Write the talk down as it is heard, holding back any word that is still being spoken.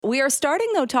We are starting,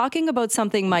 though, talking about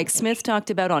something Mike Smith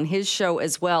talked about on his show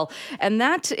as well, and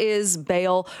that is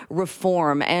bail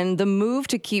reform and the move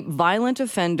to keep violent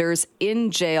offenders in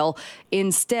jail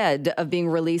instead of being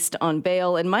released on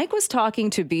bail. And Mike was talking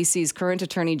to BC's current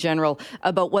Attorney General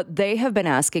about what they have been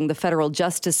asking the federal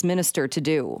Justice Minister to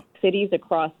do. Cities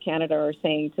across Canada are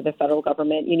saying to the federal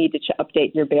government, you need to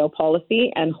update your bail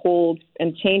policy and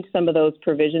change some of those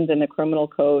provisions in the criminal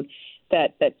code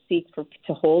that seek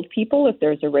to hold people if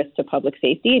there's a risk to public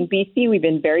safety. In BC, we've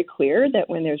been very clear that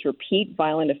when there's repeat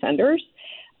violent offenders,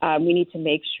 we need to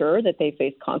make sure that they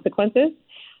face consequences.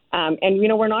 And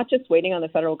we're not just waiting on the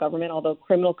federal government, although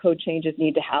criminal code changes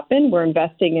need to happen. We're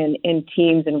investing in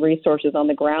teams and resources on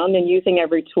the ground and using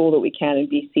every tool that we can in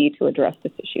BC to address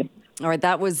this issue. All right,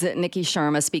 that was Nikki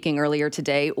Sharma speaking earlier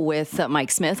today with Mike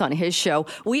Smith on his show.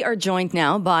 We are joined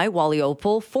now by Wally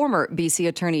Opal, former BC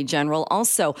Attorney General,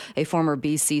 also a former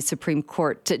BC Supreme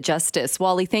Court Justice.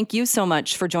 Wally, thank you so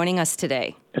much for joining us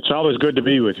today. It's always good to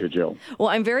be with you, Jill. Well,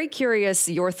 I'm very curious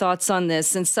your thoughts on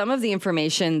this and some of the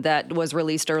information that was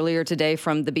released earlier today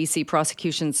from the BC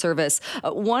Prosecution Service.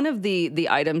 One of the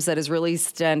items that is really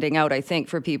standing out, I think,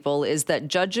 for people is that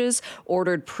judges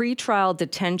ordered pretrial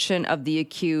detention of the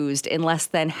accused in less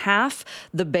than half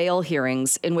the bail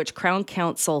hearings in which Crown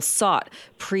Counsel sought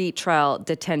pretrial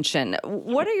detention.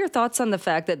 What are your thoughts on the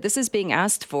fact that this is being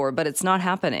asked for, but it's not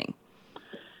happening?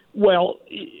 Well,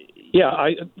 yeah,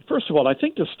 first of all, I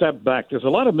think to step back, there's a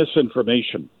lot of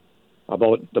misinformation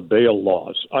about the bail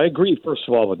laws. I agree, first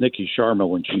of all, with Nikki Sharma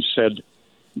when she said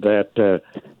that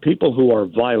people who are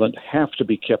violent have to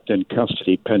be kept in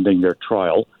custody pending their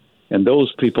trial, and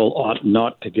those people ought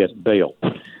not to get bail.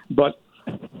 But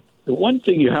the one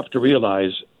thing you have to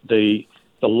realize, the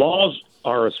laws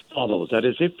are as follows. That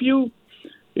is,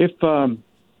 if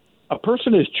a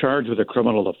person is charged with a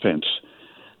criminal offense,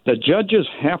 the judges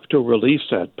have to release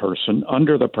that person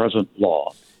under the present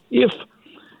law if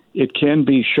it can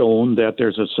be shown that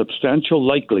there's a substantial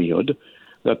likelihood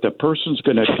that the person's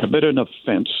going to commit an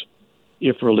offense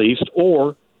if released,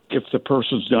 or if the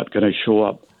person's not going to show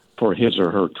up for his or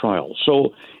her trial.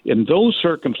 So in those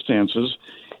circumstances,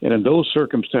 and in those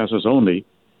circumstances only,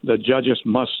 the judges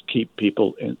must keep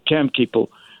people and can keep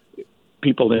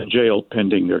people in jail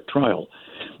pending their trial.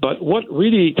 But what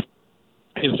really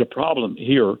is the problem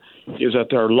here is that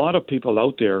there are a lot of people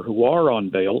out there who are on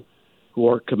bail who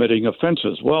are committing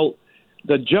offenses. Well,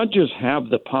 the judges have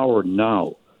the power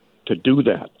now to do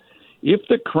that. If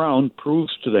the Crown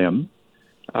proves to them,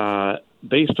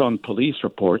 based on police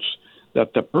reports,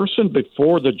 that the person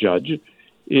before the judge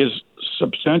is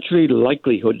substantially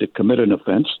likelihood to commit an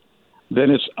offense,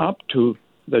 then it's up to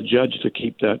the judge to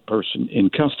keep that person in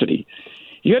custody.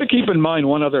 You got to keep in mind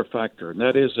one other factor, and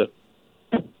that is that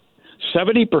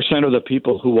 70% of the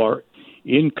people who are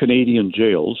in Canadian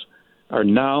jails are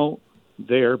now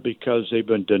there because they've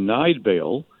been denied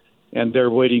bail and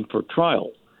they're waiting for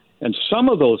trial. And some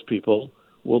of those people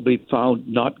will be found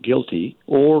not guilty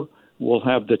or will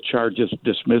have the charges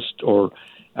dismissed or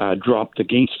dropped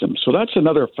against them. So that's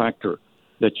another factor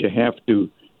that you have to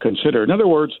consider. In other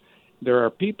words, there are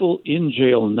people in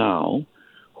jail now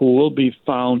who will be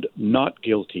found not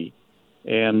guilty.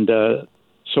 And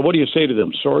so what do you say to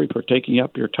them? Sorry for taking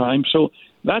up your time. So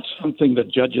that's something that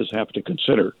judges have to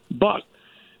consider. But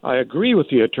I agree with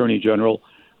the Attorney General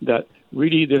that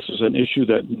really this is an issue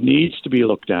that needs to be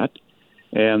looked at.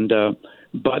 And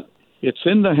but it's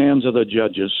in the hands of the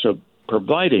judges, so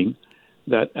providing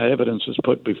that evidence is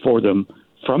put before them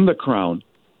from the Crown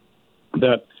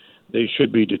that they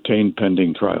should be detained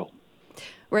pending trial.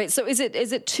 Right. So is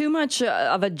it too much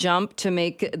of a jump to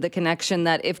make the connection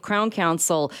that if Crown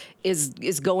Counsel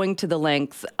is going to the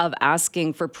length of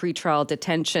asking for pretrial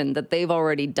detention, that they've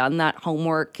already done that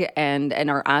homework and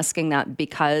are asking that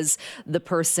because the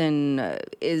person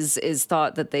is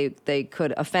thought that they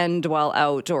could offend while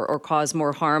out or cause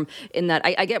more harm? In that,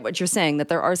 I get what you're saying, that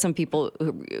there are some people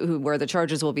who where the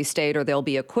charges will be stayed or they'll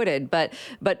be acquitted, but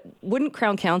wouldn't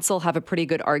Crown Counsel have a pretty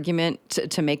good argument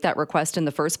to make that request in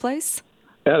the first place?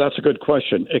 Yeah, that's a good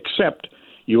question, except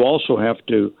you also have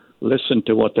to listen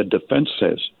to what the defense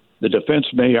says. The defense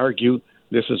may argue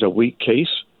this is a weak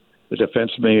case. The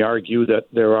defense may argue that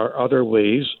there are other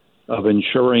ways of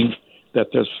ensuring that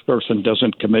this person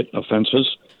doesn't commit offenses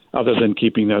other than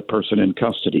keeping that person in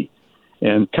custody.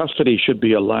 And custody should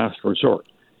be a last resort.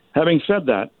 Having said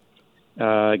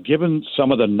that, given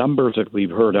some of the numbers that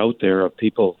we've heard out there of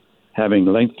people having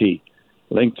lengthy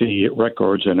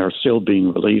records and are still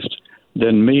being released,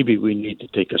 then maybe we need to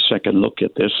take a second look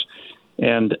at this.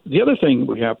 And the other thing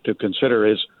we have to consider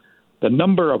is the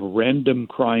number of random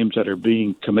crimes that are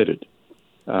being committed.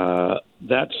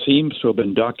 that seems to have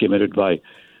been documented by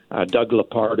Doug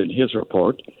Lepard in his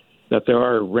report, that there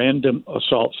are random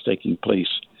assaults taking place.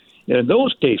 And in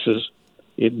those cases,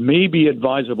 it may be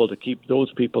advisable to keep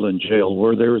those people in jail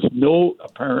where there is no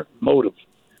apparent motive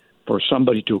for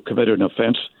somebody to commit an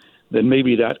offense. Then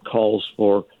maybe that calls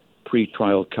for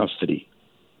pretrial custody.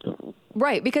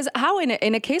 Right, because how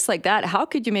in a case like that, how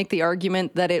could you make the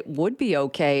argument that it would be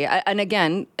okay? And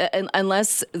again,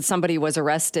 unless somebody was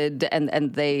arrested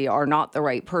and they are not the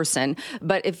right person.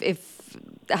 But if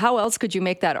how else could you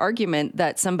make that argument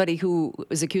that somebody who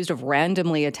is accused of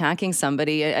randomly attacking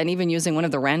somebody and even using one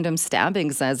of the random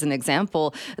stabbings as an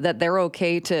example, that they're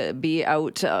okay to be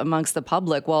out amongst the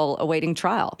public while awaiting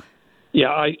trial? Yeah,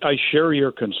 I share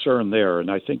your concern there,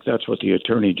 and I think that's what the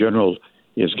Attorney General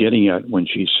is getting at when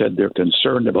she said they're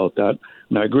concerned about that.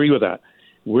 And I agree with that.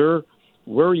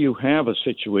 Where you have a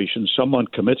situation, someone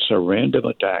commits a random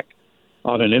attack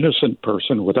on an innocent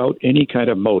person without any kind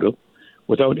of motive,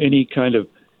 without any kind of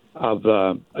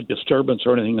a disturbance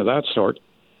or anything of that sort,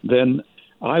 then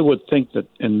I would think that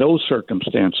in those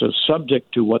circumstances,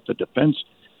 subject to what the defense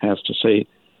has to say,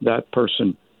 that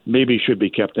person maybe should be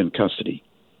kept in custody.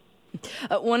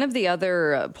 One of the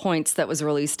other points that was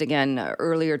released again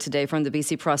earlier today from the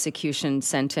BC prosecution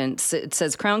sentence, it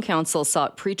says Crown Counsel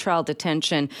sought pretrial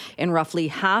detention in roughly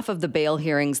half of the bail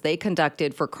hearings they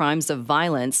conducted for crimes of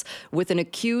violence with an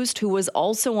accused who was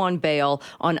also on bail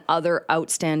on other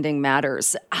outstanding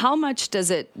matters. How much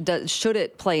should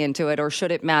it play into it, or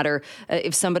should it matter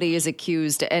if somebody is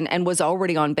accused and was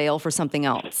already on bail for something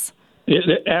else?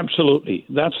 Absolutely.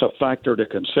 That's a factor to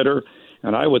consider.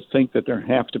 And I would think that there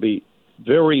have to be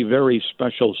very, very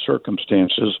special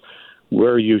circumstances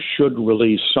where you should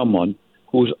release someone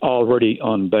who's already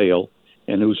on bail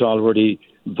and who's already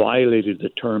violated the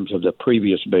terms of the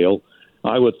previous bail.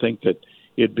 I would think that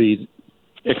it'd be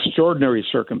extraordinary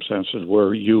circumstances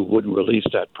where you wouldn't release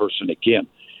that person again.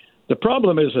 The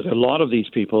problem is that a lot of these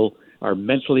people are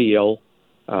mentally ill,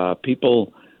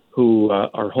 people who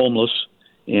are homeless,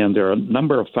 and there are a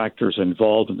number of factors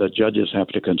involved, and the judges have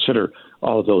to consider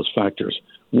all of those factors.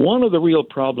 One of the real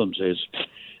problems is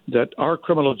that our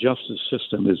criminal justice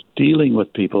system is dealing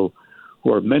with people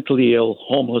who are mentally ill,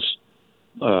 homeless,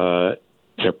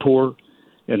 they're poor,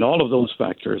 and all of those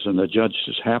factors, and the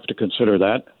judges have to consider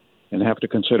that and have to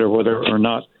consider whether or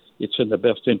not it's in the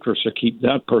best interest to keep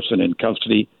that person in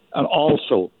custody, and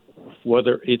also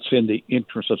whether it's in the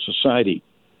interest of society.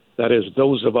 That is,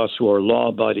 those of us who are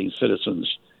law-abiding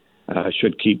citizens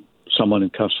should keep someone in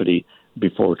custody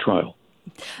before trial.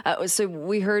 So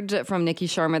we heard from Nikki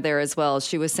Sharma there as well.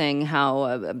 She was saying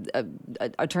how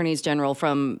attorneys general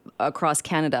from across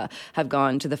Canada have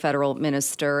gone to the federal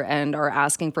minister and are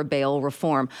asking for bail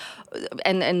reform.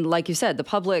 And like you said, the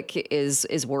public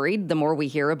is worried. The more we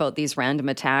hear about these random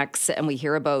attacks and we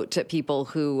hear about people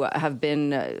who have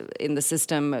been in the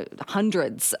system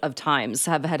hundreds of times,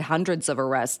 have had hundreds of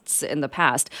arrests in the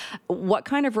past. What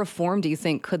kind of reform do you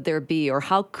think could there be, or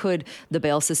how could the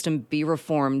bail system be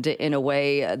reformed in a way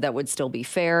that would still be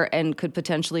fair and could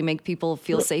potentially make people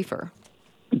feel safer?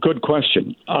 Good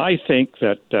question. I think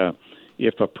that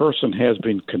if a person has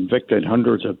been convicted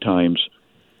hundreds of times,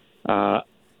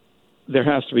 there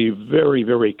has to be very,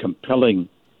 very compelling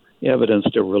evidence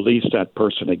to release that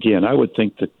person again. I would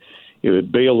think that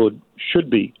bail should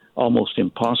be almost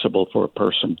impossible for a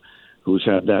person who's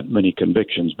had that many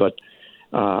convictions. But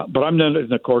I'm not in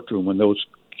the courtroom when those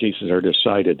cases are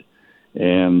decided.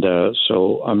 And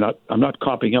so I'm not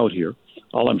copping out here.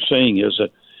 All I'm saying is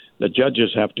that the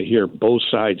judges have to hear both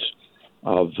sides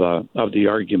of the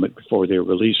argument before they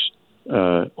release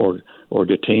or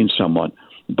detain someone.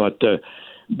 But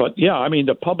yeah, I mean,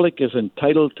 the public is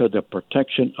entitled to the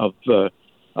protection of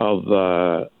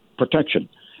protection.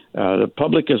 The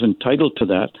public is entitled to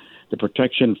that, the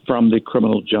protection from the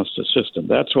criminal justice system.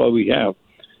 That's why we have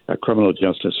a criminal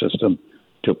justice system,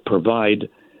 to provide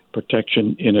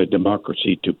protection in a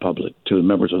democracy to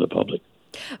members of the public.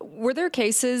 Were there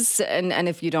cases, and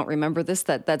if you don't remember this,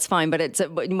 that's fine, but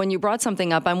when you brought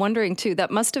something up, I'm wondering too,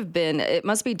 it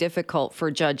must be difficult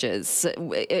for judges.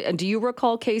 Do you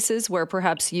recall cases where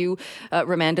perhaps you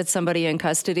remanded somebody in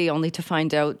custody only to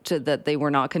find out that they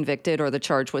were not convicted or the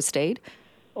charge was stayed?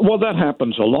 Well, that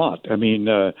happens a lot. I mean,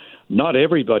 not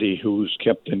everybody who's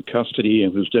kept in custody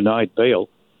and who's denied bail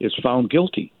is found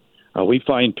guilty. We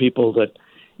find people that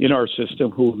in our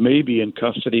system who may be in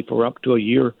custody for up to a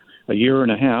year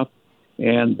and a half,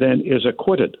 and then is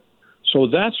acquitted. So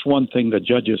that's one thing that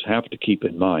judges have to keep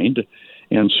in mind.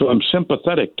 And so I'm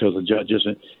sympathetic to the judges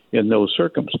in those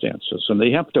circumstances. And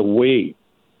they have to weigh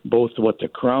both what the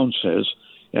Crown says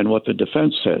and what the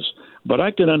defense says. But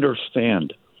I can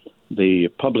understand the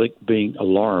public being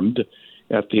alarmed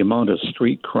at the amount of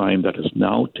street crime that is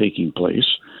now taking place.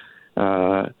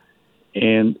 And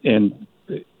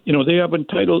they have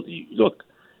entitled, look,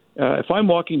 if I'm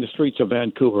walking the streets of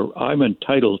Vancouver, I'm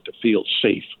entitled to feel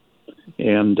safe.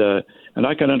 And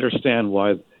I can understand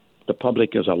why the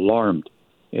public is alarmed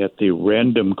at the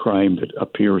random crime that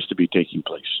appears to be taking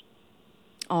place.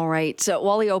 All right. So,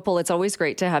 Wally Opal, it's always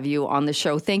great to have you on the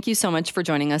show. Thank you so much for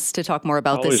joining us to talk more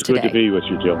about this today. Always good to be with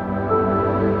you, Jill.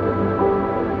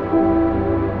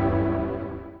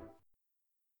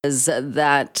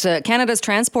 That Canada's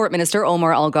Transport Minister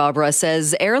Omar Alghabra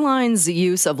says airlines'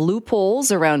 use of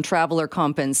loopholes around traveller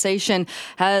compensation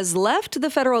has left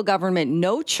the federal government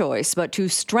no choice but to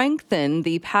strengthen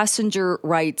the passenger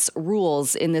rights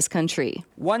rules in this country.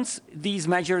 Once these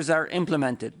measures are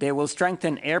implemented, they will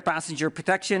strengthen air passenger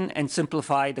protection and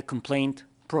simplify the complaint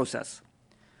process.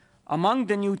 Among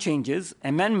the new changes,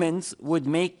 amendments would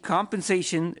make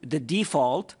compensation the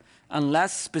default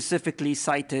unless specifically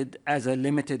cited as a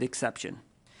limited exception.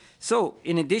 So,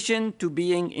 in addition to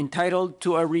being entitled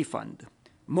to a refund,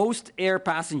 most air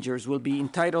passengers will be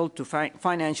entitled to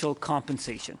financial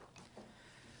compensation.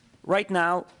 Right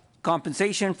now,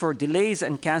 compensation for delays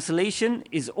and cancellation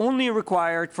is only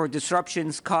required for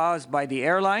disruptions caused by the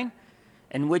airline,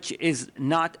 and which is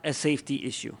not a safety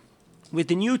issue. With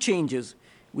the new changes,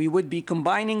 we would be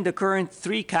combining the current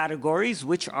three categories,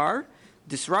 which are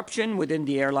disruption within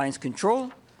the airline's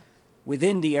control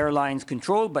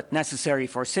but necessary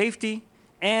for safety,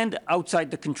 and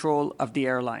outside the control of the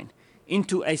airline,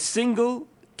 into a single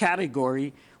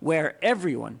category where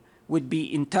everyone would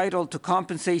be entitled to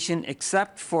compensation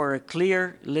except for a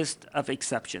clear list of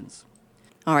exceptions.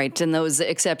 All right, and those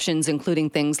exceptions including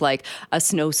things like a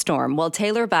snowstorm. Well,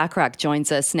 Taylor Bachrach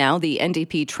joins us now, the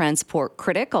NDP transport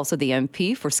critic, also the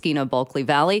MP for Skeena-Bulkley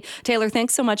Valley. Taylor,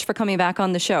 thanks so much for coming back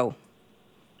on the show.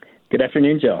 Good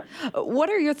afternoon, Jill. What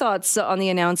are your thoughts on the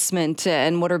announcement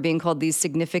and what are being called these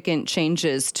significant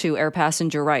changes to air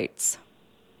passenger rights?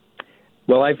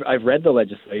 Well, I've read the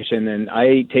legislation, and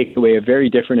I take away a very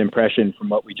different impression from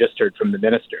what we just heard from the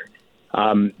minister.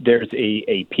 There's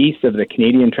a piece of the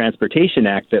Canadian Transportation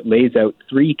Act that lays out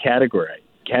three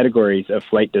categories of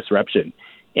flight disruption.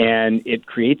 And it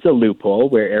creates a loophole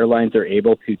where airlines are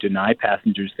able to deny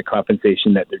passengers the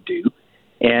compensation that they're due.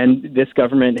 And this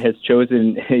government has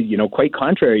chosen, quite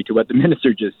contrary to what the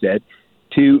minister just said,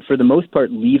 to, for the most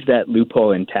part, leave that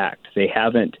loophole intact. They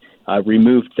haven't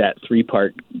removed that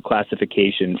three-part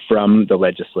classification from the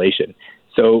legislation.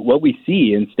 So what we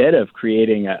see, instead of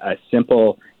creating a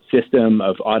simple system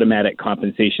of automatic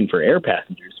compensation for air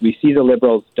passengers, we see the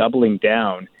Liberals doubling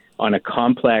down on a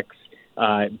complex,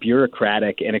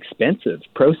 bureaucratic, and expensive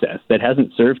process that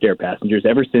hasn't served air passengers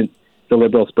ever since the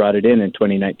Liberals brought it in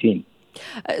 2019.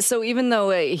 So even though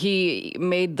he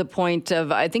made the point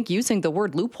of, I think, using the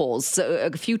word loopholes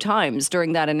a few times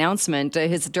during that announcement,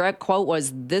 his direct quote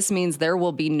was, "This means there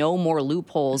will be no more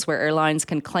loopholes where airlines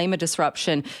can claim a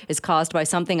disruption is caused by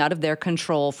something out of their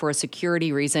control for a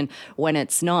security reason when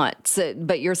it's not." So,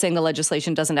 but you're saying the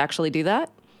legislation doesn't actually do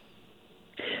that?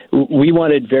 We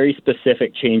wanted very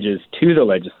specific changes to the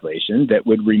legislation that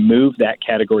would remove that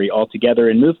category altogether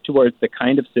and move towards the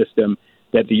kind of system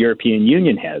that the European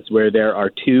Union has, where there are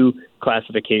two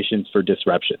classifications for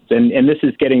disruptions. And this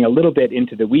is getting a little bit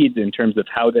into the weeds in terms of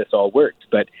how this all works.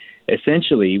 But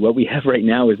essentially, what we have right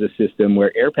now is a system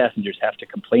where air passengers have to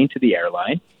complain to the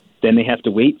airline, then they have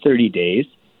to wait 30 days,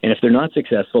 and if they're not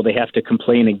successful, they have to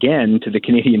complain again to the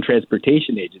Canadian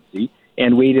Transportation Agency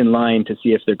and wait in line to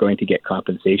see if they're going to get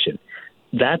compensation.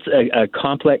 That's a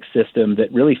complex system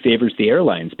that really favors the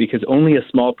airlines because only a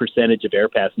small percentage of air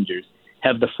passengers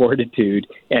have the fortitude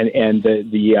and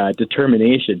the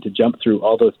determination to jump through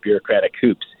all those bureaucratic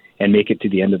hoops and make it to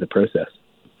the end of the process.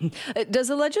 Does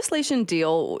the legislation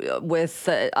deal with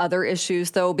other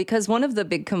issues, though? Because one of the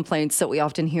big complaints that we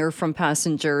often hear from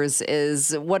passengers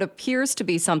is what appears to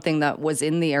be something that was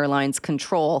in the airline's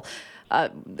control.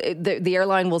 The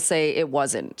airline will say it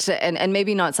wasn't, and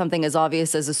maybe not something as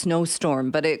obvious as a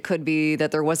snowstorm, but it could be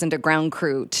that there wasn't a ground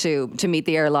crew to meet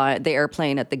the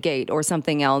airplane at the gate, or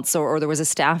something else, or there was a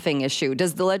staffing issue.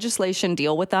 Does the legislation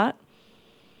deal with that?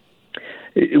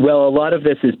 Well, a lot of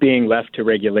this is being left to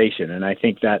regulation, and I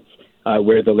think that's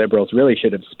where the Liberals really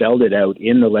should have spelled it out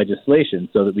in the legislation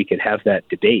so that we could have that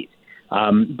debate.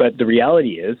 But the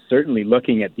reality is, certainly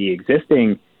looking at the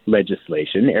existing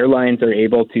legislation, airlines are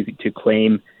able to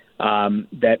claim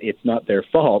that it's not their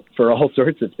fault for all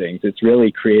sorts of things. It's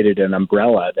really created an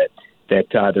umbrella that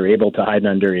they're able to hide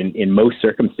under in most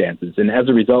circumstances. And as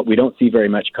a result, we don't see very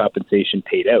much compensation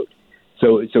paid out.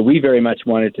 So we very much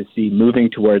wanted to see moving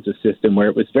towards a system where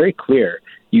it was very clear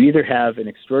you either have an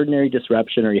extraordinary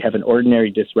disruption or you have an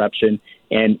ordinary disruption.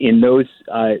 And in those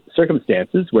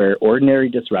circumstances where ordinary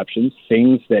disruptions,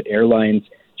 things that airlines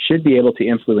should be able to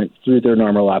influence through their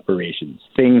normal operations,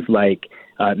 things like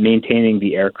maintaining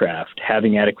the aircraft,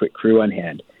 having adequate crew on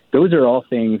hand, those are all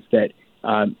things that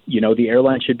the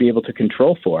airline should be able to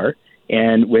control for.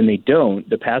 And when they don't,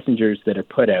 the passengers that are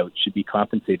put out should be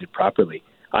compensated properly.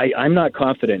 I'm not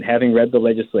confident, having read the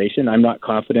legislation, I'm not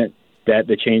confident that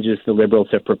the changes the Liberals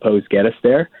have proposed get us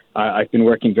there. I've been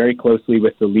working very closely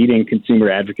with the leading consumer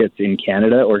advocates in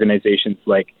Canada, organizations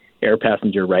like Air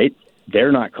Passenger Rights.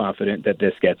 They're not confident that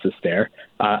this gets us there.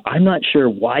 I'm not sure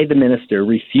why the minister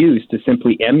refused to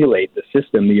simply emulate the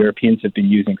system the Europeans have been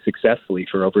using successfully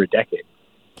for over a decade.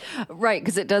 Right,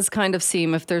 because it does kind of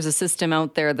seem if there's a system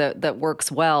out there that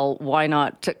works well, why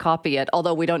not copy it?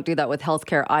 Although we don't do that with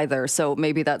healthcare either, so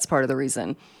maybe that's part of the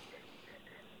reason.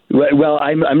 Well,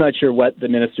 I'm not sure what the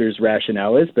minister's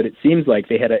rationale is, but it seems like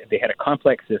they had a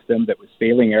complex system that was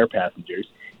failing air passengers.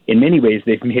 In many ways,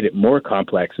 they've made it more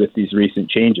complex with these recent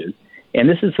changes. And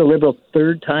this is the Liberals'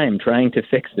 third time trying to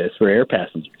fix this for air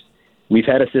passengers. We've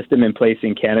had a system in place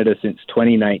in Canada since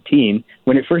 2019.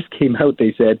 When it first came out,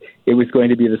 they said it was going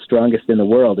to be the strongest in the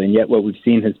world, and yet what we've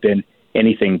seen has been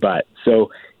anything but.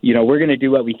 So, we're going to do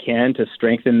what we can to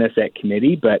strengthen this at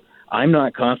committee, but I'm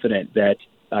not confident that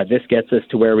this gets us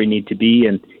to where we need to be.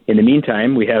 And in the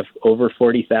meantime, we have over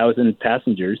 40,000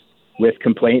 passengers with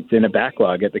complaints in a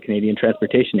backlog at the Canadian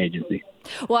Transportation Agency.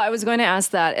 Well, I was going to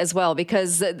ask that as well,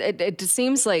 because it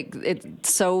seems like it's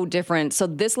so different. So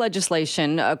this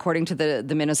legislation, according to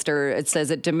the minister, it says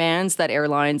it demands that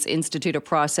airlines institute a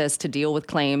process to deal with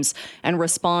claims and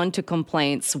respond to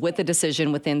complaints with a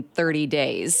decision within 30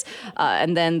 days.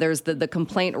 And then there's the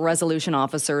complaint resolution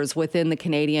officers within the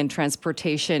Canadian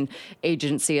Transportation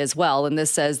Agency as well. And this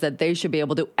says that they should be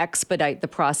able to expedite the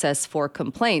process for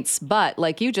complaints. But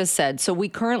like you just said, so we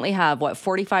currently have,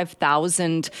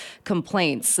 45,000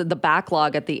 complaints, the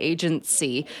backlog at the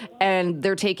agency, and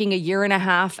they're taking a year and a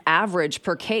half average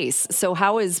per case. So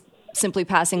how is simply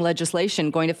passing legislation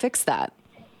going to fix that?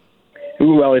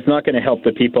 Well, it's not going to help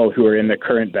the people who are in the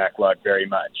current backlog very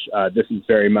much. This is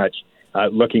very much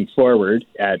looking forward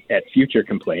at future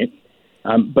complaints.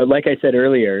 But like I said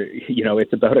earlier,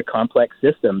 it's about a complex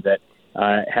system that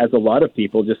has a lot of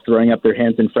people just throwing up their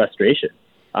hands in frustration.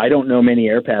 I don't know many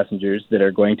air passengers that are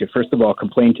going to, first of all,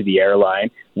 complain to the airline,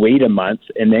 wait a month,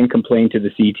 and then complain to the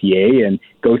CTA and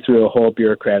go through a whole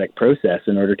bureaucratic process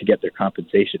in order to get their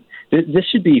compensation. This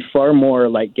should be far more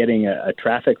like getting a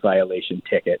traffic violation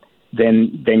ticket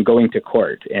than going to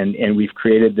court. And we've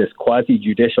created this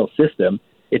quasi-judicial system.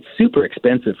 It's super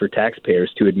expensive for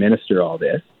taxpayers to administer all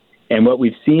this. And what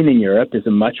we've seen in Europe is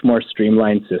a much more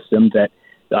streamlined system that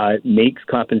makes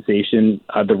compensation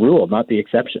the rule, not the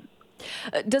exception.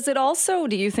 Does it also,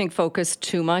 do you think, focus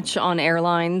too much on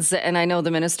airlines? And I know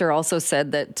the minister also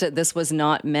said that this was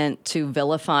not meant to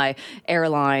vilify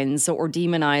airlines or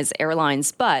demonize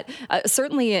airlines. But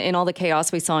certainly in all the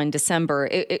chaos we saw in December,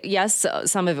 yes,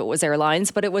 some of it was airlines,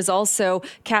 but it was also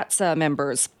CATS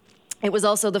members. It was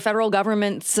also the federal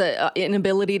government's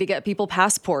inability to get people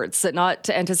passports,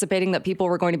 not anticipating that people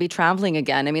were going to be traveling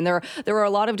again. I mean, there are a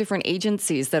lot of different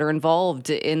agencies that are involved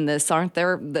in this, aren't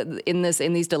there? In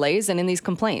these delays and in these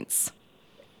complaints.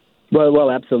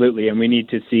 Well, absolutely, and we need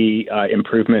to see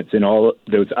improvements in all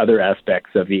those other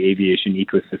aspects of the aviation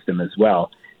ecosystem as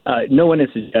well. No one is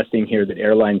suggesting here that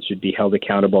airlines should be held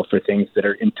accountable for things that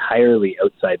are entirely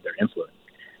outside their influence.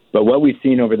 But what we've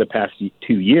seen over the past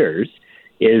 2 years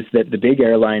is that the big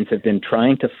airlines have been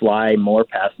trying to fly more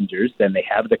passengers than they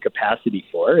have the capacity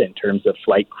for in terms of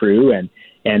flight crew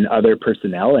and other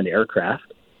personnel and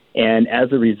aircraft. And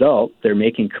as a result, they're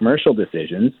making commercial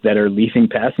decisions that are leaving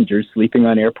passengers sleeping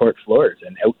on airport floors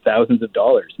and out thousands of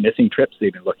dollars, missing trips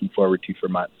they've been looking forward to for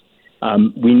months.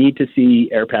 We need to see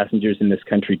air passengers in this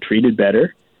country treated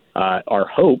better. Our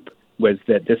hope was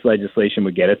that this legislation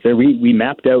would get us there. We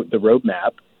mapped out the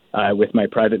roadmap with my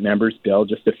private member's bill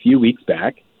just a few weeks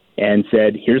back and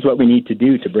said, here's what we need to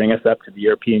do to bring us up to the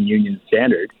European Union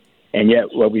standard. And yet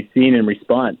what we've seen in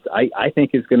response, I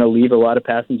think is going to leave a lot of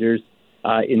passengers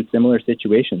in similar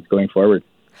situations going forward.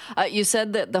 You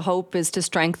said that the hope is to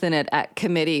strengthen it at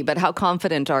committee, but how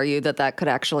confident are you that that could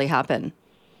actually happen?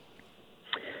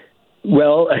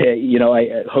 Well,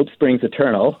 hope springs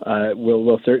eternal.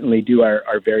 We'll certainly do our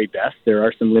very best. There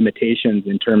are some limitations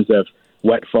in terms of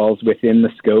what falls within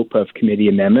the scope of committee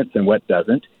amendments and what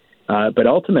doesn't. But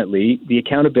ultimately, the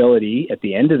accountability at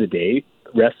the end of the day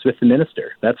rests with the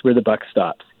minister. That's where the buck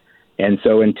stops. And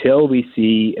so until we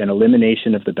see an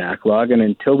elimination of the backlog and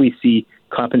until we see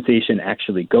compensation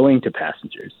actually going to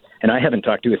passengers, and I haven't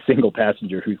talked to a single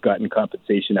passenger who's gotten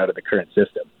compensation out of the current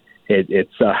system.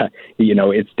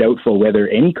 It's doubtful whether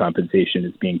any compensation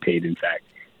is being paid, in fact.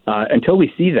 Until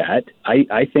we see that,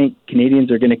 I think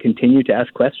Canadians are going to continue to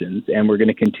ask questions, and we're going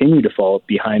to continue to fall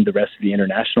behind the rest of the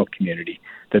international community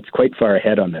that's quite far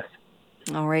ahead on this.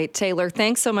 All right, Taylor,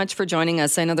 thanks so much for joining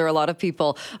us. I know there are a lot of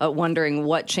people wondering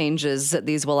what changes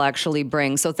these will actually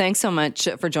bring. So thanks so much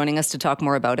for joining us to talk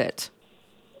more about it.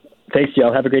 Thanks,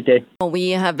 Jill. Have a great day.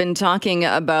 We have been talking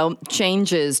about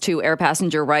changes to air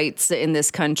passenger rights in this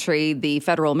country. The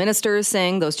federal minister is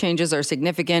saying those changes are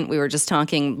significant. We were just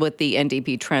talking with the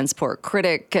NDP transport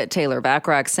critic, Taylor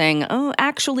Bachrach, saying,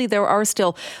 actually, there are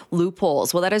still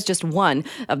loopholes. Well, that is just one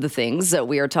of the things that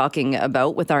we are talking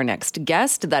about with our next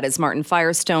guest. That is Martin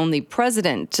Firestone, the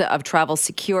president of Travel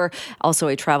Secure, also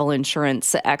a travel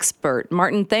insurance expert.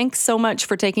 Martin, thanks so much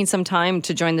for taking some time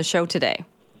to join the show today.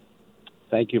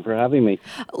 Thank you for having me.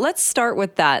 Let's start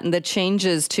with that and the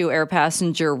changes to air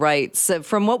passenger rights.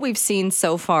 From what we've seen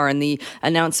so far in the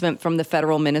announcement from the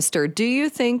federal minister, do you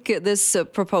think this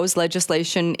proposed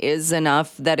legislation is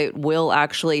enough that it will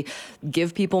actually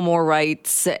give people more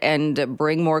rights and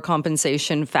bring more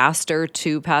compensation faster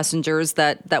to passengers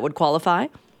that would qualify?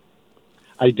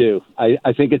 I do.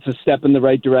 I think it's a step in the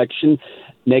right direction.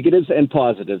 Negatives and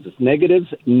positives. Negatives,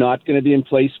 not going to be in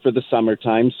place for the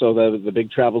summertime, so the big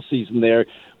travel season there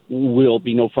will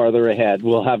be no farther ahead.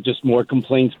 We'll have just more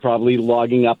complaints probably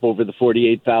logging up over the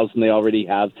 48,000 they already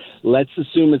have. Let's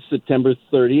assume it's September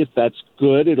 30th. That's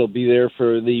good. It'll be there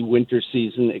for the winter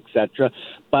season, etc.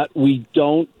 But we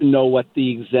don't know what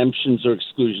the exemptions or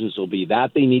exclusions will be.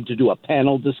 That they need to do a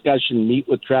panel discussion, meet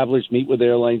with travelers, meet with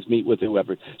airlines, meet with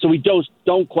whoever. So we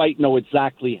don't quite know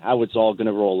exactly how it's all going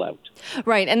to roll out.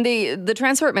 Right. And the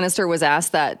transport minister was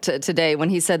asked that today when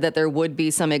he said that there would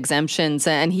be some exemptions.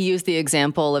 And he used the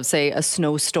example of, say, a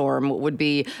snowstorm would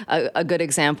be a good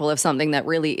example of something that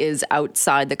really is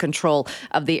outside the control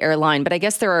of the airline. But I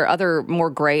guess there are other more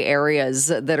gray areas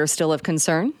that are still of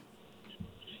concern.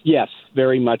 Yes,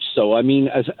 very much so. I mean,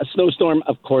 a snowstorm,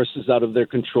 of course, is out of their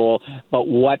control. But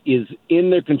what is in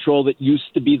their control that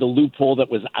used to be the loophole that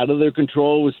was out of their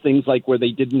control was things like where they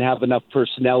didn't have enough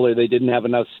personnel or they didn't have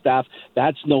enough staff.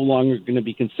 That's no longer going to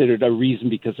be considered a reason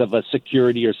because of a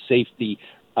security or safety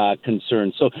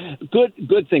concern. So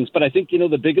good things. But I think,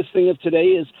 the biggest thing of today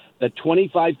is the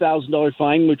 $25,000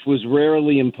 fine, which was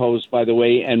rarely imposed, by the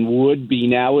way, and would be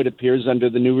now, it appears,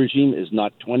 under the new regime, is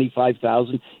not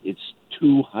 $25,000. It's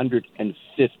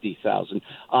 $250,000.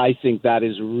 I think that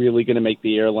is really going to make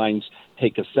the airlines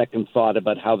take a second thought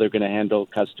about how they're going to handle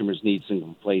customers' needs and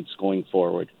complaints going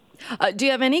forward. Do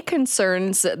you have any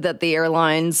concerns that the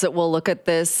airlines will look at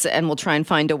this and will try and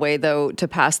find a way, though, to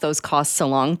pass those costs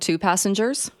along to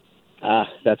passengers?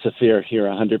 That's a fear here,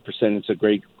 100%. It's a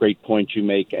great point you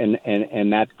make, and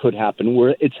that could happen.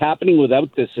 It's happening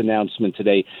without this announcement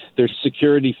today. There's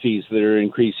security fees that are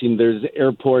increasing. There's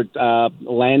airport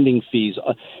landing fees.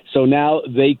 So now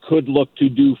they could look to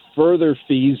do further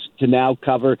fees to now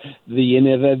cover the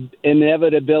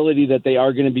inevitability that they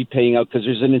are going to be paying out, because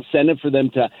there's an incentive for them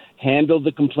to handle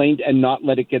the complaint and not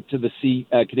let it get to the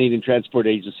Canadian Transport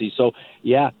Agency. So,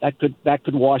 yeah, that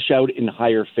could wash out in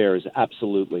higher fares,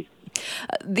 absolutely.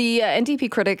 The NDP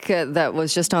critic that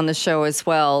was just on the show as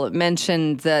well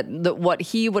mentioned that what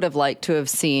he would have liked to have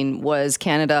seen was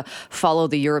Canada follow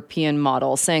the European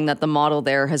model, saying that the model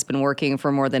there has been working for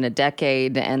more than a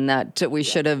decade and that we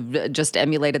should have just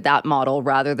emulated that model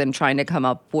rather than trying to come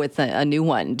up with a new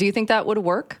one. Do you think that would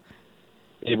work?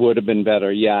 It would have been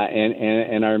better, yeah.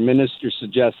 And our minister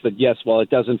suggests that, yes, while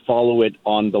it doesn't follow it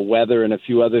on the weather and a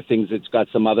few other things, it's got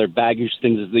some other baggage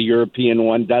things that the European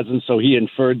one doesn't. So he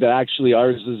inferred that actually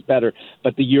ours is better.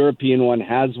 But the European one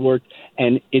has worked.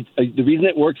 And the reason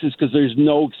it works is because there's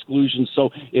no exclusion. So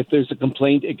if there's a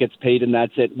complaint, it gets paid and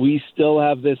that's it. We still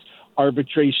have this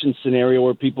arbitration scenario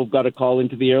where people have got to call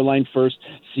into the airline first,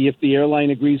 see if the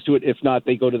airline agrees to it. If not,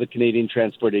 they go to the Canadian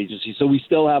Transport Agency. So we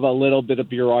still have a little bit of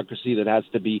bureaucracy that has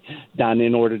to be done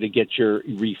in order to get your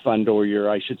refund or your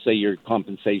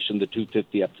compensation, the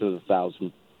 $250 up to the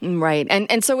 $1,000. Right.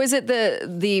 And so is it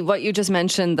the what you just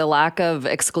mentioned, the lack of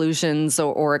exclusions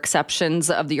or exceptions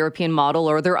of the European model,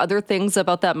 or are there other things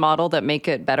about that model that make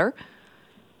it better?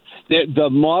 The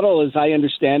model, as I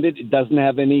understand it, it doesn't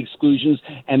have any exclusions,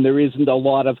 and there isn't a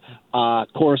lot of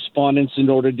correspondence in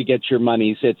order to get your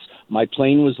monies. It's my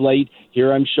plane was late.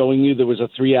 Here I'm showing you there was a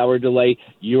 3-hour delay.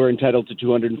 You are entitled to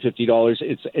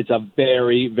 $250. It's a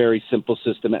very, very simple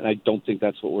system, and I don't think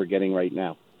that's what we're getting right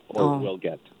now or will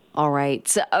get. All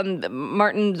right.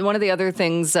 Martin, one of the other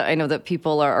things I know that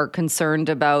people are concerned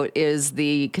about is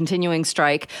the continuing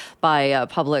strike by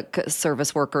public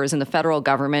service workers in the federal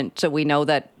government. We know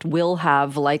that will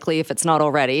have likely, if it's not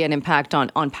already, an impact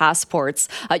on passports.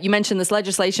 You mentioned this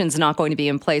legislation is not going to be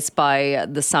in place by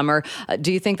the summer.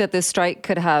 Do you think that this strike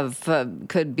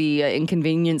could be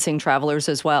inconveniencing travelers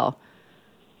as well?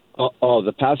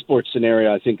 The passport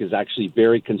scenario, I think, is actually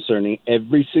very concerning.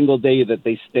 Every single day that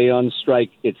they stay on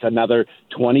strike, it's another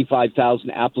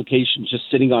 25,000 applications just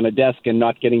sitting on a desk and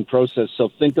not getting processed. So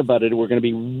think about it. We're going to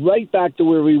be right back to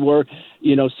where we were,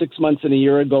 6 months and a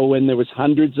year ago when there was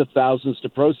hundreds of thousands to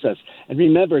process. And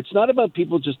remember, it's not about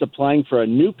people just applying for a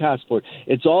new passport.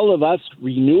 It's all of us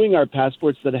renewing our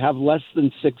passports that have less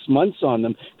than 6 months on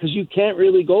them, because you can't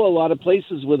really go a lot of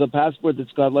places with a passport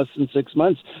that's got less than 6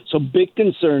 months. So big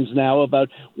concerns now about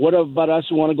what about us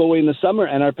who want to go away in the summer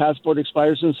and our passport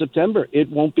expires in September. It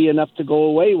won't be enough to go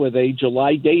away with a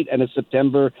July date and a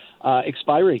September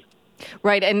expiry.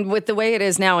 Right. And with the way it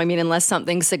is now, I mean, unless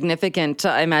something significant,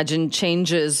 I imagine,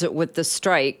 changes with the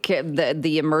strike,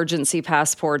 the emergency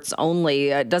passports only,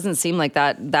 it doesn't seem like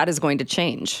that is going to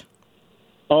change.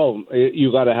 Oh,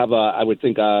 you got to have I would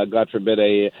think, God forbid,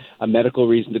 a medical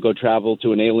reason to go travel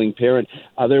to an ailing parent.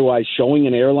 Otherwise, showing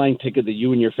an airline ticket that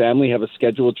you and your family have a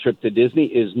scheduled trip to Disney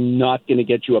is not going to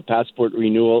get you a passport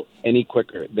renewal any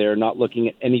quicker. They're not looking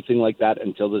at anything like that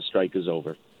until the strike is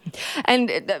over.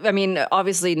 And I mean,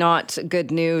 obviously not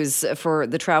good news for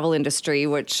the travel industry,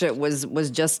 which was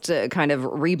just kind of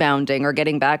rebounding or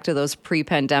getting back to those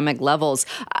pre-pandemic levels.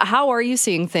 How are you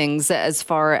seeing things as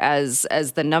far as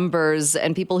the numbers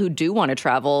and people who do want to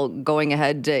travel going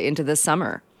ahead into this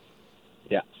summer?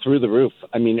 Yeah, through the roof.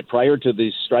 I mean, prior to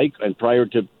the strike and prior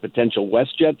to potential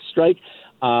WestJet strike,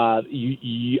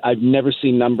 I've never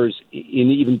seen numbers in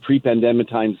even pre-pandemic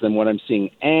times than what I'm seeing,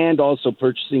 and also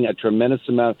purchasing a tremendous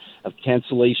amount of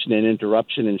cancellation and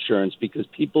interruption insurance, because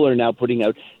people are now putting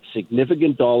out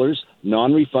significant dollars,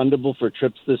 non-refundable, for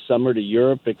trips this summer to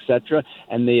Europe, etc.,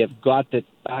 and they have got to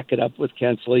back it up with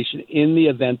cancellation in the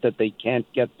event that they can't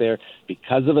get there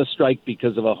because of a strike,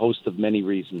 because of a host of many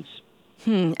reasons.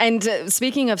 And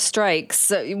speaking of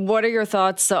strikes, what are your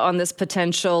thoughts on this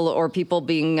potential, or people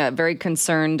being very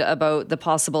concerned about the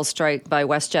possible strike by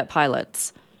WestJet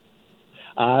pilots?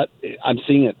 I'm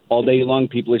seeing it all day long.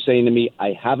 People are saying to me,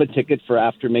 I have a ticket for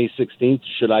after May 16th.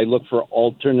 Should I look for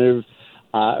alternative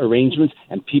arrangements?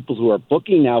 And people who are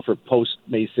booking now for post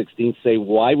May 16th say,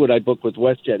 why would I book with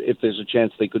WestJet if there's a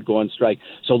chance they could go on strike?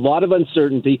 So a lot of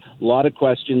uncertainty, a lot of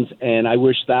questions, and I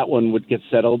wish that one would get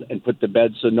settled and put to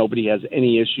bed so nobody has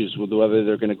any issues with whether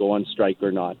they're going to go on strike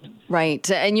or not.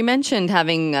 Right. And you mentioned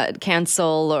having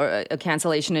cancel or a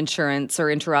cancellation insurance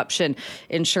or interruption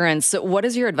insurance. What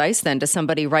is your advice then to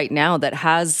somebody right now that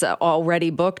has already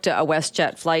booked a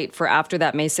WestJet flight for after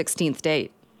that May 16th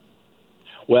date?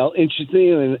 Well,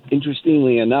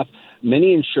 interestingly enough,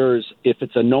 many insurers, if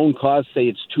it's a known cause, say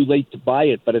it's too late to buy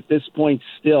it. But at this point,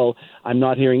 still, I'm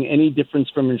not hearing any difference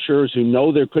from insurers who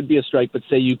know there could be a strike, but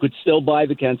say you could still buy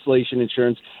the cancellation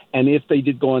insurance. And if they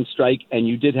did go on strike and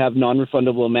you did have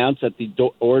non-refundable amounts at the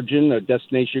origin or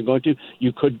destination you're going to,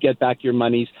 you could get back your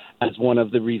monies as one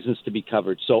of the reasons to be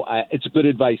covered. So it's good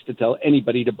advice to tell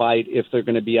anybody to buy it if they're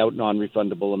going to be out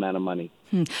non-refundable amount of money.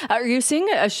 Are you seeing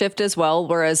a shift as well,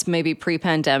 whereas maybe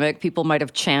pre-pandemic people might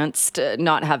have chanced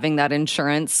not having that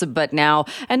insurance, but now,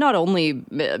 and not only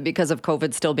because of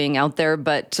COVID still being out there,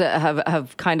 but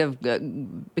have kind of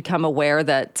become aware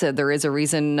that there is a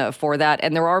reason for that,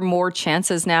 and there are more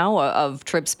chances now of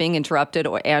trips being interrupted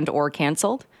or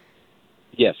canceled?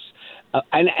 Yes.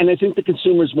 And I think the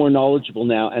consumer is more knowledgeable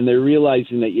now, and they're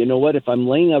realizing that, you know what, if I'm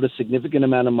laying out a significant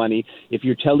amount of money, if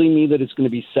you're telling me that it's going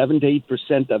to be 7 to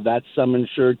 8% of that sum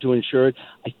insured to insure it,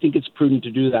 I think it's prudent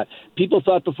to do that. People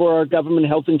thought before our government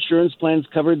health insurance plans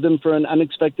covered them for an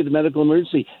unexpected medical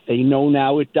emergency. They know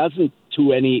now it doesn't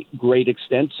to any great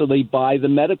extent, so they buy the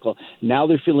medical. Now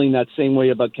they're feeling that same way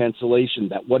about cancellation,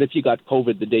 that what if you got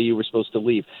COVID the day you were supposed to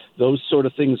leave? Those sort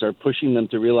of things are pushing them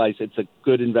to realize it's a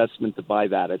good investment to buy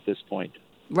that at this point.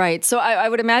 Right. So I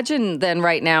would imagine then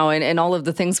right now, and all of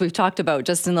the things we've talked about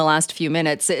just in the last few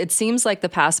minutes, it seems like the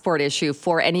passport issue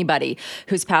for anybody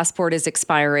whose passport is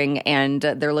expiring and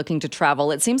they're looking to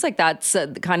travel, it seems like that's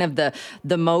kind of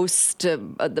the most,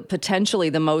 potentially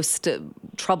the most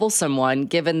troublesome one,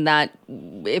 given that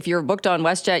if you're booked on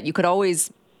WestJet, you could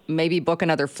always maybe book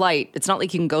another flight. It's not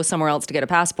like you can go somewhere else to get a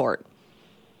passport.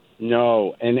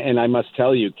 No, and I must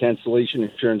tell you, cancellation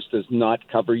insurance does not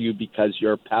cover you because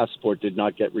your passport did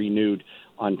not get renewed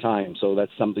on time. So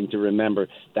that's something to remember.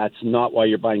 That's not why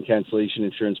you're buying cancellation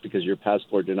insurance, because your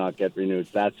passport did not get renewed.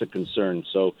 That's a concern.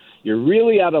 So you're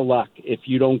really out of luck if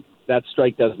that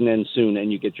strike doesn't end soon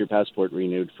and you get your passport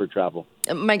renewed for travel.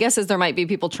 My guess is there might be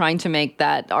people trying to make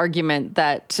that argument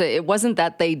that it wasn't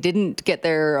that they didn't get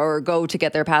go to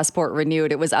get their passport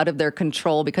renewed. It was out of their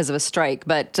control because of a strike,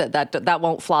 but that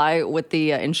won't fly with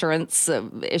the insurance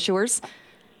issuers.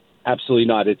 Absolutely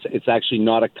not. It's actually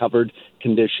not a covered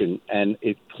condition, and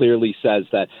it clearly says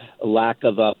that a lack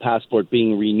of a passport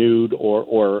being renewed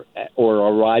or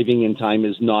arriving in time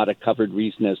is not a covered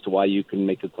reason as to why you can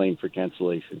make a claim for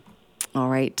cancellation. All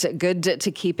right. Good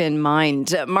to keep in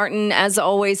mind. Martin, as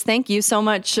always, thank you so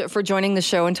much for joining the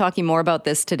show and talking more about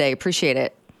this today. Appreciate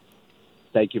it.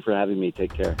 Thank you for having me.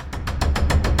 Take care.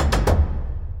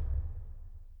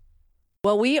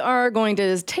 Well, we are going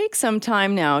to take some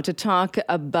time now to talk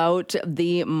about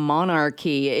the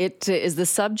monarchy. It is the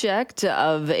subject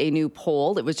of a new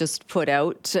poll that was just put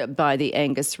out by the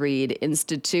Angus Reid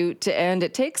Institute, and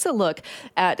it takes a look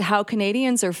at how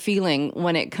Canadians are feeling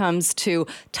when it comes to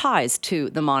ties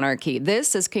to the monarchy.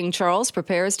 This as King Charles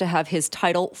prepares to have his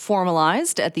title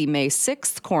formalized at the May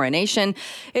 6th coronation.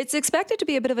 It's expected to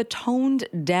be a bit of a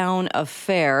toned-down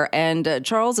affair, and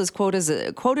Charles is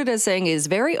quoted as saying he is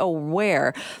very aware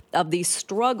of the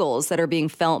struggles that are being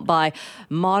felt by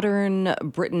modern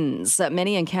Britons.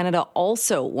 Many in Canada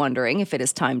also wondering if it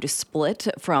is time to split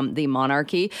from the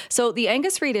monarchy. So the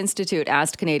Angus Reid Institute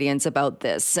asked Canadians about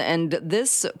this, and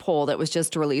this poll that was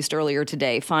just released earlier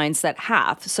today finds that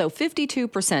half, so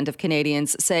 52% of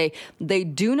Canadians say they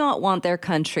do not want their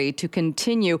country to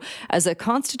continue as a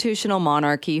constitutional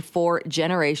monarchy for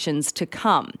generations to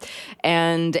come.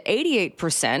 And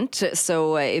 88%,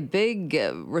 so a big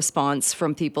response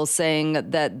from people saying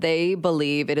that they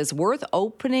believe it is worth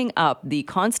opening up the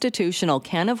constitutional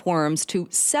can of worms to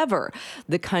sever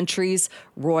the country's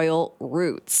royal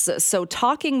roots. So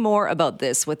talking more about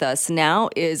this with us now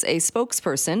is a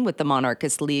spokesperson with the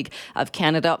Monarchist League of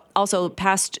Canada, also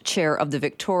past chair of the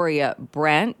Victoria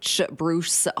branch,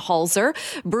 Bruce Halser.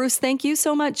 Bruce, thank you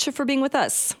so much for being with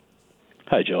us.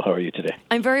 Hi, Jill. How are you today?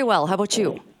 I'm very well. How about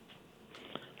you?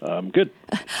 Good.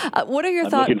 What are your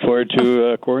thoughts? I'm looking forward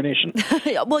to coronation.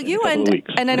 Well, you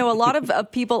and I know a lot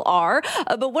of people are,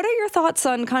 but what are your thoughts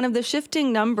on kind of the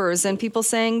shifting numbers and people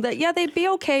saying that, yeah, they'd be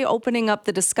okay opening up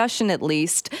the discussion at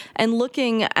least and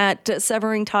looking at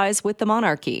severing ties with the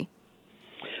monarchy?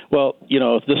 Well,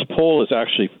 this poll is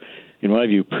actually, in my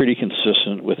view, pretty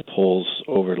consistent with polls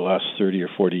over the last 30 or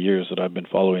 40 years that I've been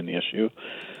following the issue.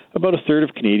 About a third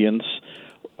of Canadians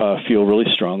feel really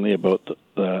strongly about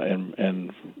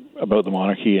about the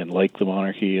monarchy and like the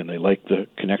monarchy, and they like the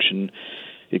connection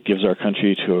it gives our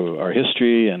country to our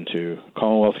history and to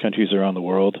Commonwealth countries around the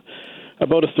world.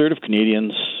 About a third of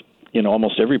Canadians in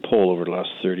almost every poll over the last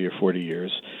 30 or 40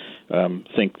 years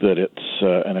think that it's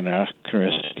an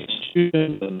anachronistic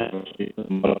institution in the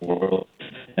modern world.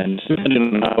 And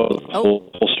depending on how the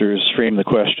pollsters frame the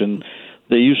question,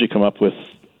 they usually come up with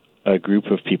a group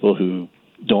of people who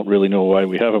don't really know why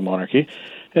we have a monarchy.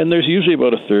 And there's usually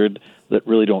about a third that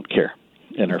really don't care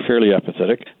and are fairly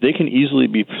apathetic. They can easily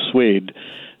be persuaded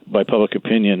by public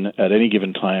opinion at any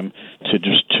given time to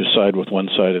side with one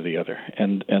side or the other.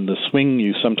 And the swing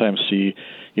you sometimes see,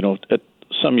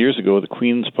 some years ago, the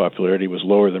Queen's popularity was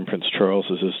lower than Prince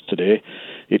Charles's is today.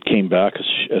 It came back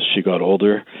as she got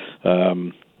older.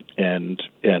 And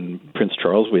Prince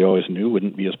Charles, we always knew,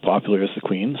 wouldn't be as popular as the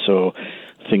Queen, so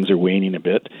things are waning a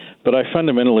bit. But I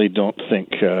fundamentally don't think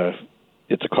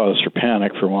it's a cause for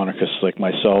panic for monarchists like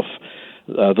myself.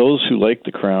 Those who like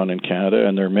the Crown in Canada,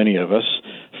 and there are many of us,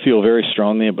 feel very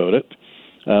strongly about it.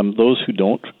 Those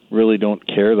who really don't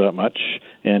care that much,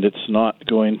 and it's not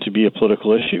going to be a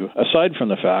political issue, aside from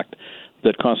the fact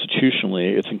that constitutionally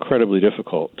it's incredibly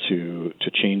difficult to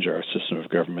change our system of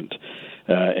government.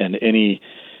 And any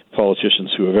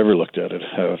politicians who have ever looked at it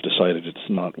have decided it's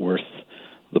not worth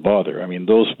the bother. I mean,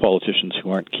 those politicians who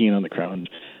aren't keen on the Crown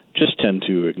just tend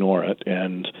to ignore it.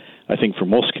 And I think for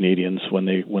most Canadians, when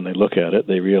they look at it,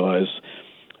 they realize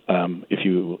if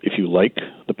you like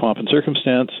the pomp and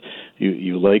circumstance,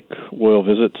 you like royal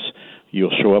visits,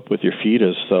 you'll show up with your feet,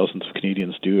 as thousands of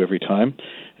Canadians do every time.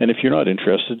 And if you're not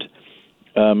interested,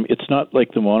 it's not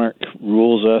like the monarch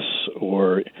rules us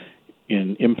or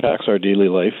impacts our daily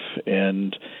life,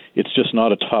 and it's just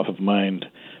not a top-of-mind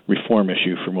reform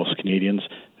issue for most Canadians.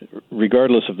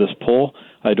 Regardless of this poll,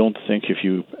 I don't think if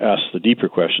you ask the deeper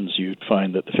questions, you'd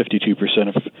find that the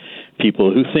 52% of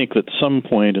people who think that at some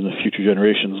point in the future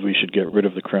generations we should get rid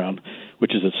of the Crown,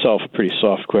 which is itself a pretty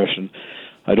soft question,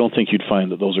 I don't think you'd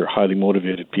find that those are highly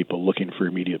motivated people looking for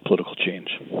immediate political change.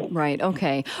 Right.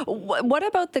 Okay. What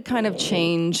about the kind of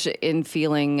change in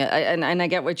feeling? And I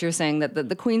get what you're saying, that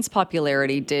the Queen's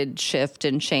popularity did shift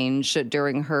and change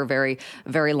during her very,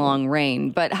 very long reign.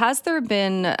 But has there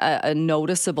been a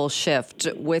noticeable shift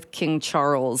with King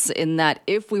Charles in that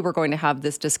if we were going to have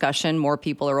this discussion, more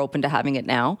people are open to having it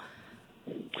now?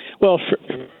 Well,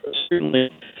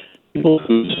 certainly people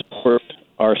who support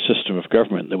our system of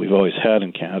government that we've always had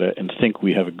in Canada and think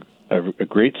we have a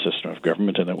great system of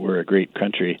government and that we're a great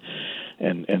country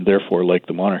and therefore like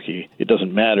the monarchy. It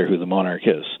doesn't matter who the monarch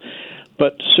is.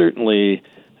 But certainly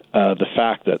the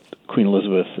fact that Queen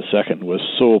Elizabeth II was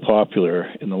so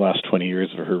popular in the last 20 years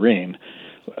of her reign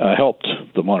helped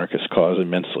the monarchist cause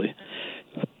immensely.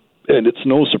 And it's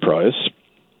no surprise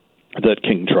that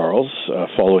King Charles,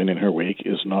 following in her wake,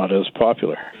 is not as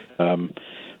popular.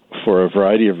 For a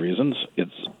variety of reasons.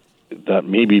 That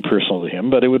may be personal to him,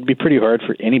 but it would be pretty hard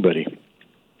for anybody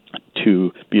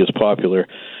to be as popular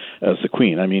as the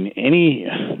Queen. I mean,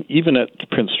 even at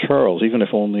Prince Charles, even if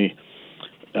only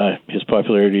his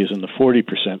popularity is in the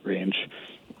 40% range,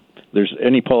 there's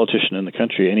any politician in the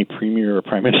country, any premier or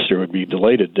prime minister would be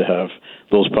delighted to have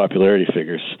those popularity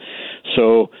figures.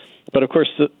 So, but of course,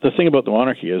 the thing about the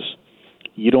monarchy is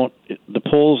the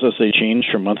polls as they change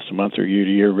from month to month or year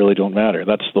to year really don't matter.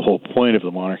 That's the whole point of the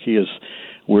monarchy is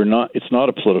it's not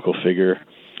a political figure.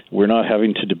 We're not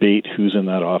having to debate who's in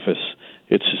that office.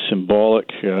 It's a symbolic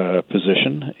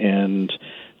position and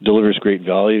delivers great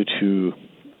value to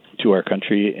our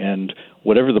country. And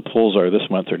whatever the polls are this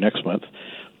month or next month,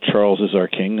 Charles is our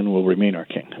king and will remain our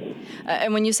king.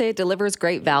 And when you say it delivers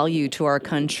great value to our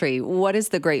country, what is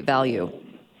the great value?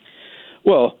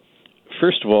 Well,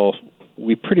 first of all,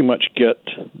 we pretty much get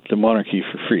the monarchy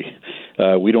for free.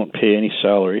 We don't pay any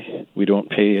salary. We don't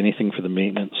pay anything for the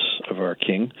maintenance of our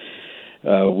king.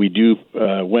 We do,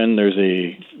 when there's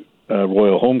a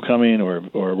royal homecoming or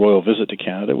a royal visit to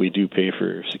Canada, we do pay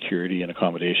for security and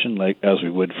accommodation, like as we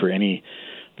would for any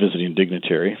visiting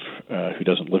dignitary who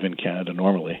doesn't live in Canada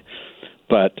normally.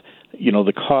 But,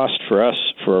 the cost for us,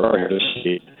 for our head of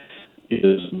state,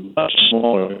 is much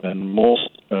smaller than most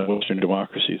Western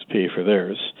democracies pay for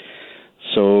theirs.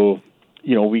 So,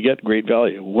 we get great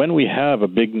value. When we have a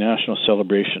big national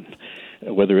celebration,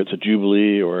 whether it's a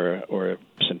jubilee or a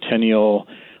centennial,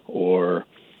 or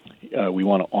we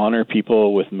want to honor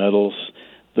people with medals,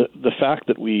 the fact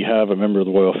that we have a member of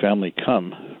the royal family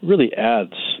come really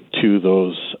adds to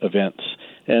those events.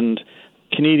 And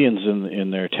Canadians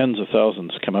in their tens of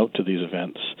thousands come out to these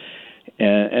events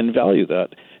and value that.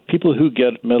 People who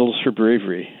get medals for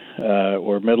bravery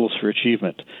or medals for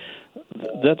achievement,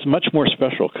 that's much more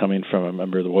special coming from a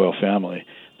member of the royal family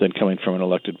than coming from an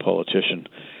elected politician.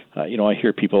 I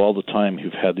hear people all the time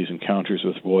who've had these encounters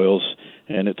with royals,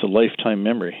 and it's a lifetime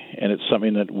memory, and it's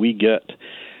something that we get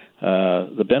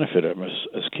the benefit of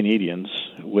as Canadians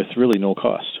with really no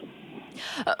cost.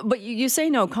 But you say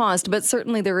no cost, but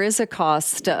certainly there is a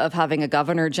cost of having a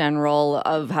governor general,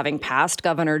 of having past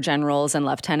governor generals and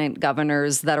lieutenant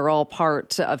governors that are all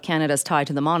part of Canada's tie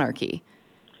to the monarchy.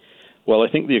 Well, I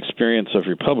think the experience of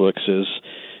republics is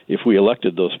if we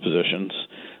elected those positions,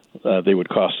 they would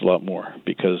cost a lot more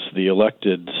because the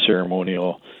elected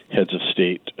ceremonial heads of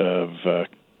state of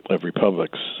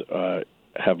republics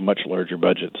have much larger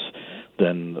budgets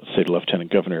than, say, the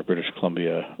Lieutenant Governor of British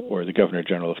Columbia or the Governor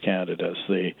General of Canada does.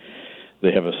 They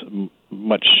have a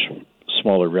much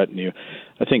smaller retinue.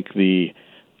 I think the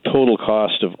total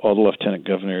cost of all the Lieutenant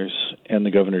Governors and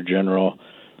the Governor General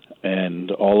and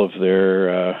all of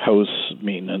their house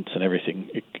maintenance and everything,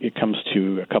 it comes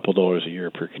to a couple dollars a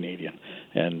year per Canadian.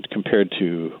 And compared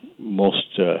to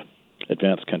most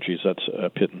advanced countries, that's a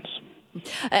pittance.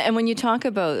 And when you talk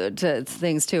about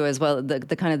things too, as well, the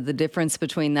kind of the difference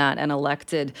between that and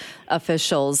elected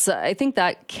officials, I think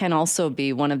that can also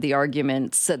be one of the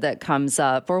arguments that comes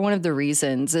up, or one of the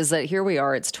reasons is that here we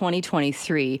are, it's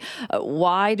 2023.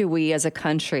 Why do we as a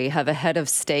country have a head of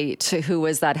state who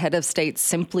is that head of state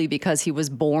simply because he was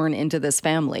born into this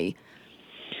family?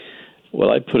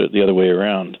 Well, I'd put it the other way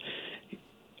around.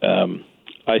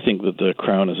 I think that the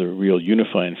Crown is a real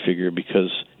unifying figure because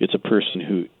it's a person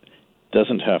who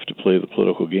doesn't have to play the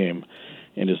political game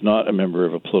and is not a member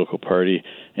of a political party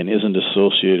and isn't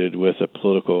associated with a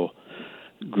political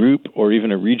group or even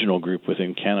a regional group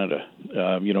within Canada.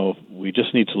 We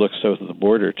just need to look south of the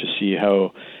border to see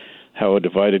how a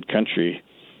divided country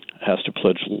has to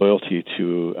pledge loyalty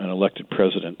to an elected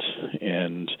president,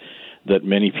 and that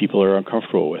many people are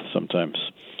uncomfortable with sometimes.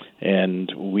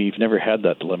 And we've never had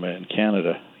that dilemma in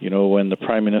Canada. When the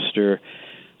Prime Minister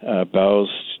bows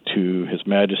to His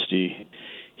Majesty,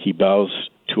 he bows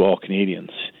to all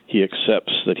Canadians. He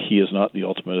accepts that he is not the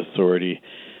ultimate authority,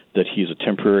 that he's a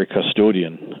temporary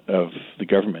custodian of the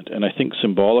government. And I think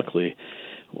symbolically,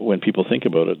 when people think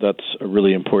about it, that's a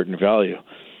really important value.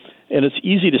 And it's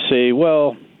easy to say,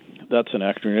 well, that's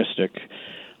anachronistic,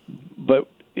 but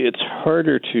it's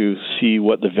harder to see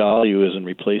what the value is in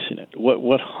replacing it.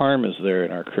 What harm is there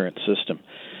in our current system?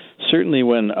 Certainly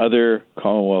when other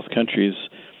Commonwealth countries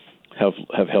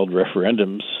have held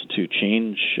referendums to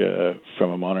change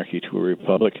from a monarchy to a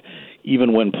republic,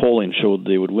 even when polling showed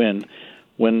they would win,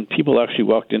 when people actually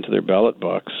walked into their ballot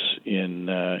box in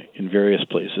various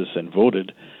places and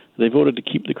voted, they voted to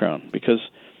keep the crown, because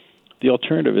the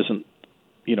alternative isn't,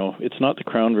 it's not the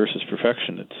crown versus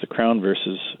perfection. It's the crown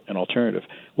versus an alternative.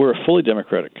 We're a fully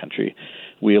democratic country.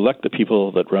 We elect the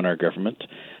people that run our government.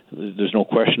 There's no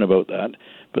question about that.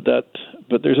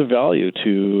 But there's a value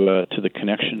to the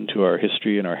connection to our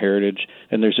history and our heritage,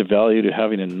 and there's a value to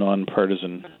having a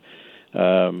nonpartisan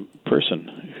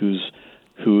person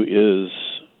who is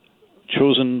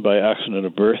chosen by accident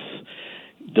of birth,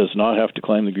 does not have to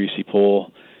climb the greasy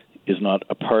pole, is not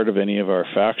a part of any of our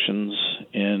factions,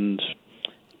 and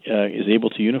is able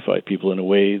to unify people in a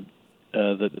way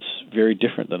that's very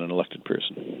different than an elected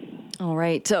person. All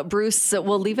right, Bruce,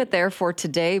 we'll leave it there for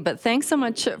today, but thanks so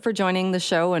much for joining the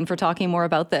show and for talking more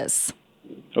about this.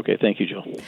 Okay, thank you, Jill.